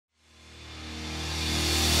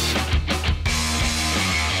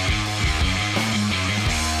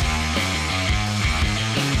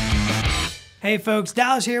Hey folks,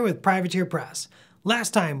 Dallas here with Privateer Press.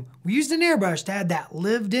 Last time, we used an airbrush to add that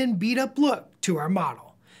lived-in beat-up look to our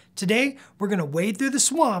model. Today, we're gonna wade through the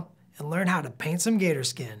swamp and learn how to paint some gator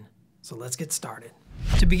skin. So let's get started.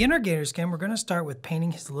 To begin our gator skin, we're gonna start with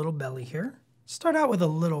painting his little belly here. Start out with a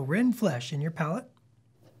little red flesh in your palette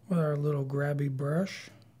with our little grabby brush.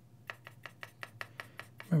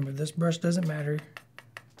 Remember, this brush doesn't matter.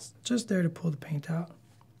 It's just there to pull the paint out.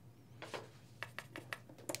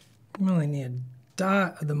 We only need a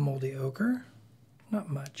dot of the moldy ochre, not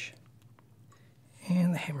much.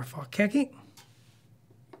 And the hammerfall khaki.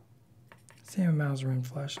 Same amount as Rin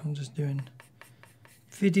flesh. I'm just doing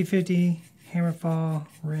 50-50 hammerfall,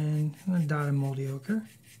 Rin, and a dot of moldy ochre.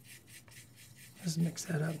 Just mix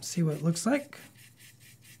that up and see what it looks like.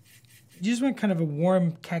 You just want kind of a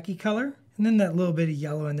warm khaki color, and then that little bit of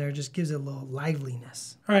yellow in there just gives it a little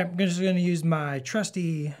liveliness. All right, I'm just gonna use my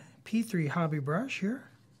trusty P3 hobby brush here.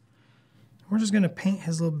 We're just gonna paint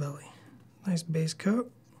his little belly. Nice base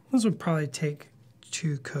coat. This would probably take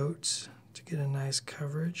 2 coats to get a nice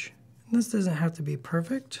coverage. And this doesn't have to be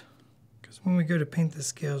perfect, because when we go to paint the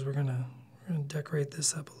scales, we're gonna decorate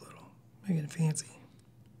this up a little, make it fancy.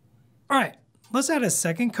 All right, let's add a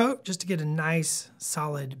second coat just to get a nice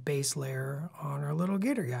solid base layer on our little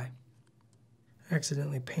gator guy. I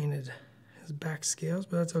accidentally painted his back scales,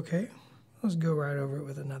 but that's okay. Let's go right over it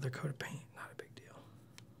with another coat of paint. Not a big deal.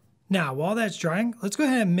 Now, while that's drying, let's go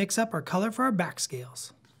ahead and mix up our color for our back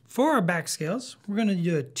scales. For our back scales, we're gonna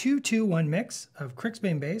do a 2-2-1 mix of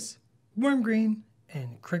Crixbane base, warm green,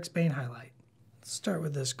 and Crixbane highlight. Let's start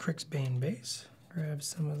with this Crixbane base. Grab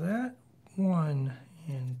some of that, 1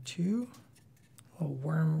 and 2. A little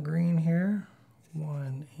worm green here,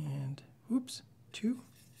 1 and, 2.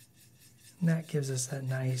 And that gives us that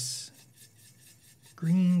nice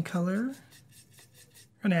green color.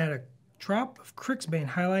 We're gonna add a drop of Crixbane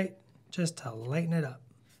highlight just to lighten it up.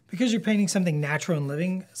 Because you're painting something natural and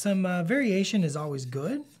living, some variation is always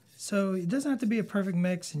good. So it doesn't have to be a perfect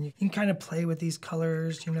mix, and you can kind of play with these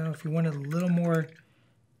colors. You know, if you wanted a little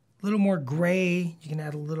more gray, you can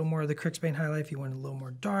add a little more of the Crixbane highlight. If you want a little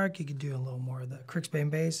more dark, you could do a little more of the Crixbane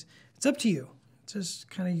base. It's up to you. It's just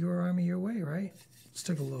kind of your army, your way, right?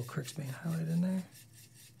 Stick a little Crixbane highlight in there.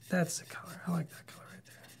 That's the color. I like that color right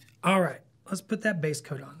there. All right, let's put that base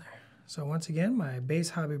coat on there. So once again, my base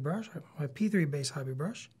hobby brush, my P3 base hobby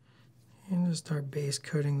brush, and just start base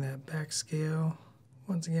coating that back scale.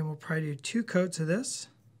 Once again, we'll probably do 2 coats of this.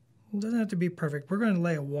 It doesn't have to be perfect. We're going to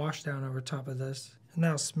lay a wash down over top of this, and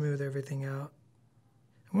that'll smooth everything out.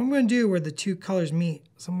 And what I'm going to do where the 2 colors meet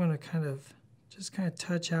is I'm going to kind of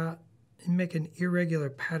touch out and make an irregular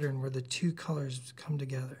pattern where the 2 colors come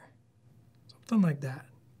together. Something like that.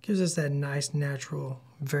 Gives us that nice natural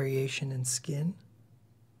variation in skin.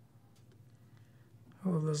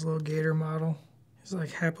 Oh, this little gator model. He's like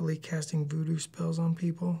happily casting voodoo spells on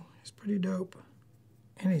people. He's pretty dope.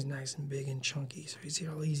 And he's nice and big and chunky, so he's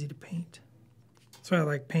all easy to paint. That's why I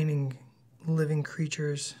like painting living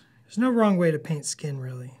creatures. There's no wrong way to paint skin,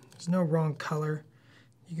 really. There's no wrong color.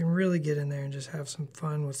 You can really get in there and just have some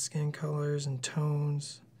fun with skin colors and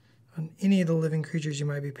tones on any of the living creatures you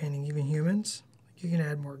might be painting, even humans. You can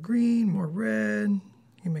add more green, more red.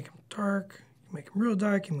 You can make them dark. You can make them real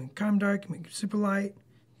dark. You can make them dark. You can make them super light.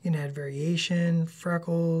 You can add variation,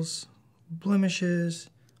 freckles, blemishes,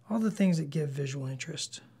 all the things that give visual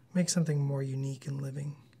interest. Make something more unique and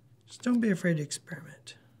living. Just don't be afraid to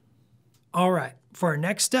experiment. All right, for our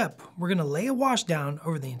next step, we're gonna lay a wash down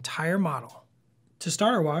over the entire model. To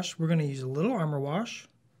start our wash, we're gonna use a little armor wash.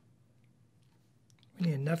 We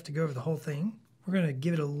need enough to go over the whole thing. We're gonna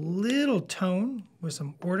give it a little tone with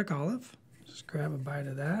some Ordic olive. Just grab a bite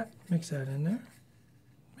of that, mix that in there.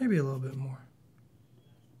 Maybe a little bit more.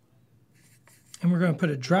 And we're gonna put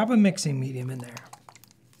a drop of mixing medium in there.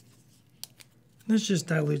 This just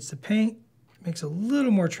dilutes the paint, makes it a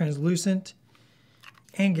little more translucent,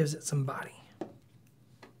 and gives it some body.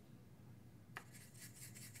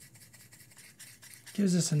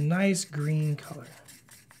 Gives us a nice green color.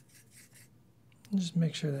 And just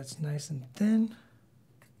make sure that's nice and thin.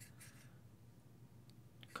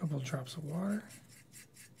 A couple of drops of water.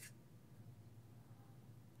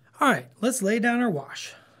 All right, let's lay down our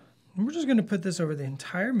wash. And we're just gonna put this over the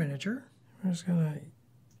entire miniature. We're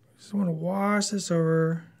just want to wash this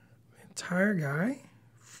over the entire guy,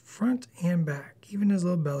 front and back, even his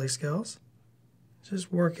little belly scales.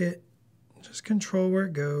 Just work it, just control where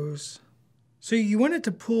it goes. So you want it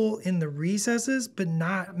to pull in the recesses, but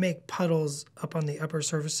not make puddles up on the upper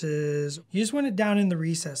surfaces. You just want it down in the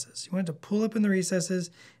recesses. You want it to pull up in the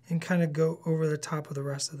recesses and kind of go over the top of the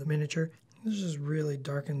rest of the miniature. This just really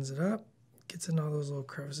darkens it up, Gets in all those little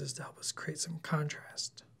crevices to help us create some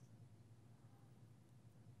contrast.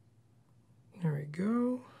 There we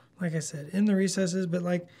go. Like I said, in the recesses, but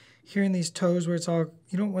like here in these toes where it's all,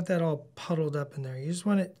 you don't want that all puddled up in there. You just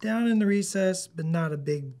want it down in the recess, but not a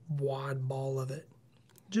big wad ball of it.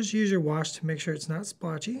 Just use your wash to make sure it's not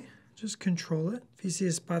splotchy. Just control it. If you see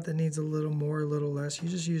a spot that needs a little more, a little less, you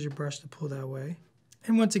just use your brush to pull that away.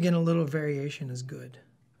 And once again, a little variation is good.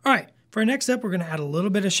 All right, for our next step, we're gonna add a little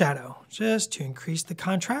bit of shadow just to increase the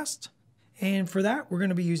contrast. And for that, we're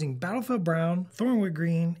gonna be using Battlefield Brown, Thornwood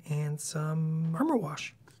Green, and some Armor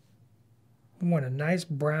Wash. We want a nice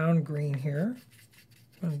brown green here.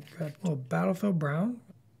 I'm gonna grab a little Battlefield Brown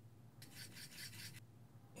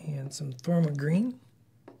and some Thornwood Green.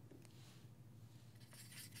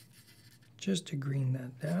 Just to green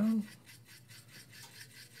that down.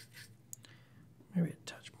 Maybe a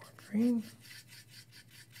touch more green.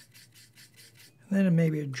 And then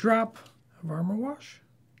maybe a drop of Armor Wash.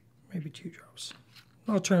 Maybe 2 drops.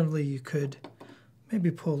 Alternatively, you could maybe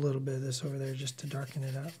pull a little bit of this over there just to darken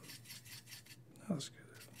it up. Let's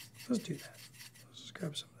do that. Let's just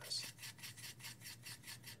grab some of this.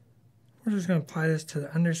 We're just going to apply this to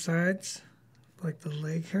the undersides, like the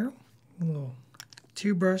leg here. A little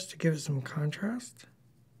 2 brush to give it some contrast.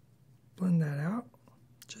 Blend that out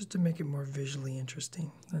just to make it more visually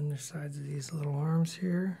interesting. Undersides of these little arms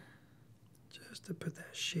here, just to put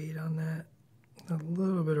that shade on that. A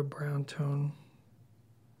little bit of brown tone.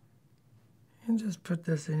 And just put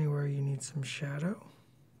this anywhere you need some shadow.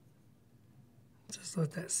 Just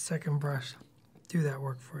let that second brush do that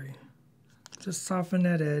work for you. Just soften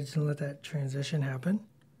that edge and let that transition happen.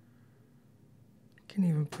 You can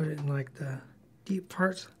even put it in like the deep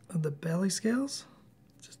parts of the belly scales.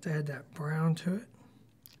 Just add that brown to it.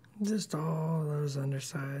 Just all those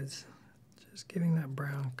undersides. Just giving that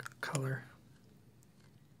brown color.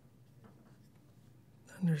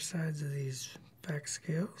 Undersides of these back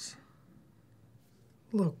scales.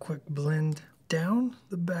 A little quick blend down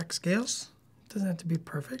the back scales. Doesn't have to be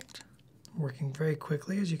perfect. I'm working very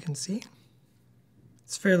quickly, as you can see.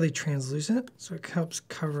 It's fairly translucent, so it helps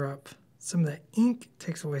cover up some of that ink,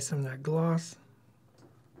 takes away some of that gloss.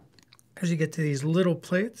 As you get to these little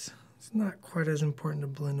plates, it's not quite as important to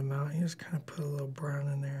blend them out. You just kind of put a little brown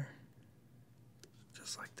in there,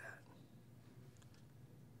 just like that.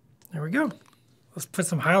 There we go. Let's put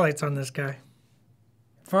some highlights on this guy.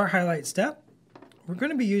 For our highlight step, we're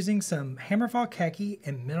going to be using some Hammerfall Khaki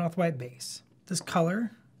and Minoth White base. This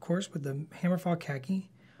color, of course, with the Hammerfall Khaki,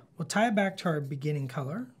 we'll tie it back to our beginning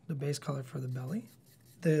color, the base color for the belly.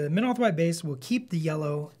 The Minoth White base will keep the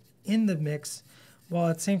yellow in the mix while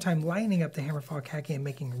at the same time lightening up the Hammerfall Khaki and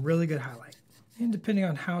making a really good highlight. And depending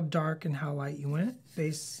on how dark and how light you want it,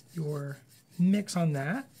 base your mix on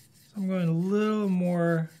that. So I'm going a little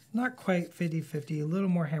more, not quite 50-50, a little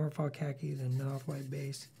more Hammerfall Khaki than Minoth White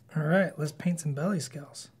base. All right, let's paint some belly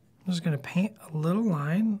scales. I'm just going to paint a little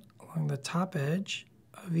line along the top edge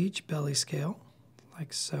of each belly scale,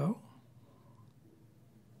 like so.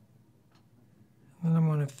 And then I'm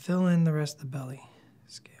going to fill in the rest of the belly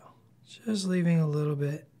scale, just leaving a little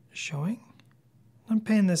bit showing. I'm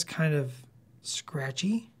painting this kind of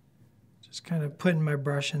scratchy, just kind of putting my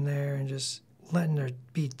brush in there and just letting there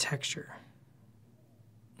be texture.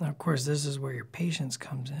 Now, of course, this is where your patience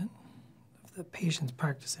comes in. The patience,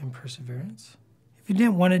 practice, and perseverance. If you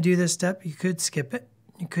didn't want to do this step, you could skip it.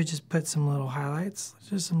 You could just put some little highlights,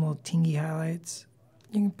 just some little tingy highlights.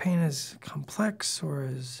 You can paint as complex or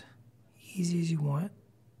as easy as you want.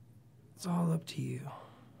 It's all up to you.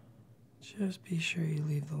 Just be sure you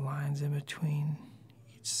leave the lines in between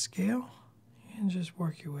each scale and just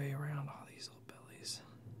work your way around all these little bellies.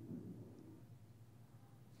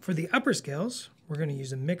 For the upper scales, we're going to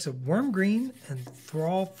use a mix of worm green and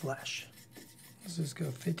thrall flesh. Let's just go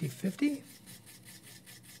 50-50. And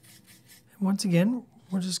once again,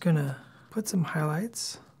 we're just going to put some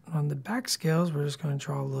highlights. On the back scales, we're just going to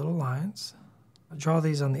draw little lines. I'll draw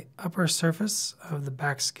these on the upper surface of the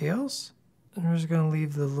back scales. And we're just going to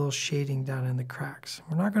leave the little shading down in the cracks.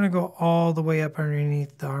 We're not going to go all the way up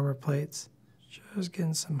underneath the armor plates. Just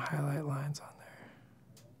getting some highlight lines on there.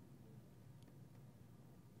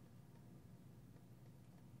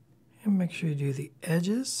 And make sure you do the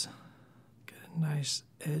edges. Get a nice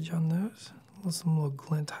edge on those. Some little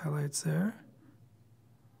glint highlights there.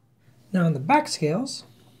 Now on the back scales,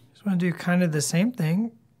 just want to do kind of the same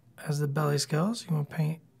thing as the belly scales. You want to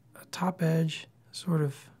paint a top edge, sort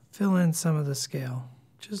of fill in some of the scale.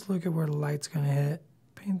 Just look at where the light's going to hit,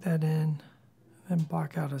 paint that in, and then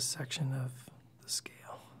block out a section of the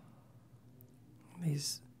scale.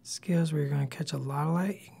 These scales where you're going to catch a lot of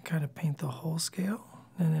light, you can kind of paint the whole scale.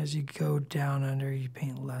 And as you go down under, you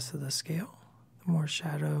paint less of the scale. The more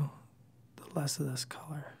shadow, the less of this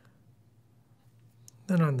color.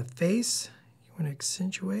 Then on the face, you want to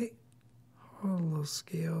accentuate all the little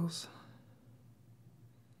scales.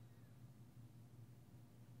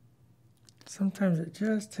 Sometimes it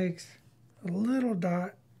just takes a little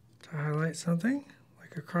dot to highlight something,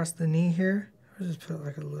 like across the knee here. I'll just put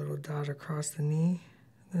like a little dot across the knee.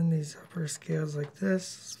 Then these upper scales like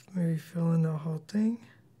this, maybe fill in the whole thing.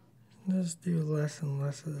 And just do less and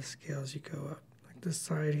less of the scales you go up. Like this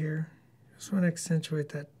side here, just want to accentuate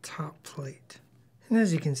that top plate. And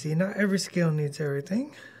as you can see, not every scale needs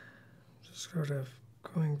everything. Just sort of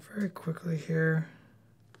going very quickly here.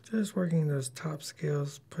 Just working those top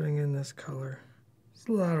scales, putting in this color. It's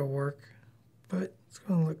a lot of work, but it's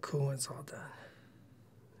going to look cool when it's all done.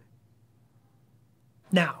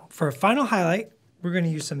 Now, for a final highlight, we're going to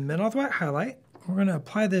use some Menthol White highlight. We're going to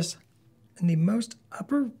apply this in the most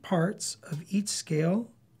upper parts of each scale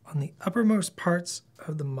on the uppermost parts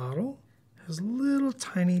of the model. It has little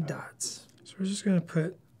tiny dots. So we're just going to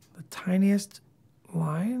put the tiniest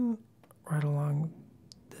line right along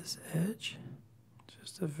this edge.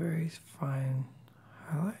 Just a very fine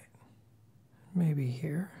highlight. Maybe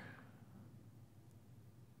here.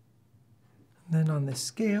 And then on the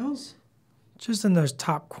scales, just in those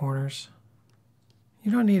top corners,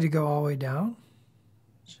 you don't need to go all the way down.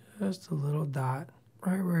 Just a little dot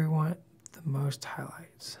right where you want the most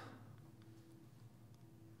highlights.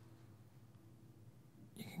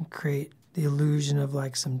 You can create the illusion of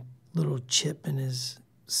like some little chip in his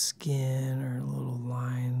skin or a little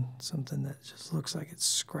line, something that just looks like it's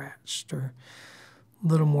scratched, or a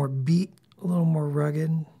little more beat, a little more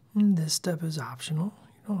rugged. And this step is optional.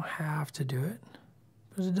 You don't have to do it,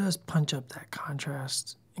 but it does punch up that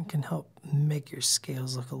contrast and can help make your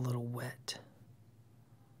scales look a little wet.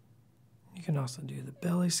 You can also do the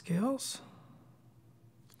belly scales.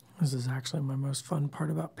 This is actually my most fun part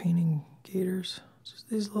about painting gators. Just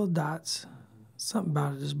these little dots. Something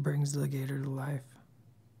about it just brings the gator to life.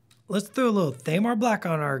 Let's throw a little Thamar Black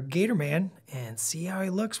on our gator man and see how he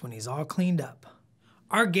looks when he's all cleaned up.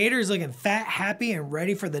 Our gator is looking fat, happy, and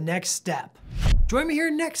ready for the next step. Join me here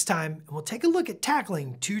next time and we'll take a look at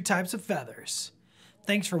tackling 2 types of feathers.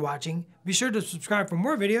 Thanks for watching. Be sure to subscribe for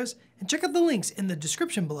more videos and check out the links in the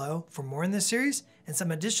description below for more in this series and some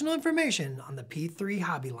additional information on the P3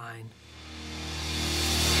 hobby line.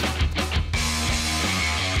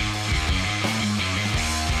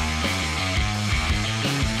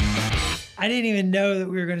 I didn't even know that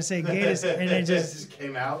we were going to say gator skin, and it just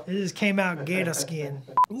came out. It just came out gator skin.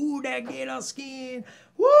 Ooh, that gator skin.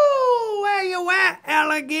 Woo, where you at,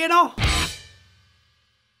 alligator?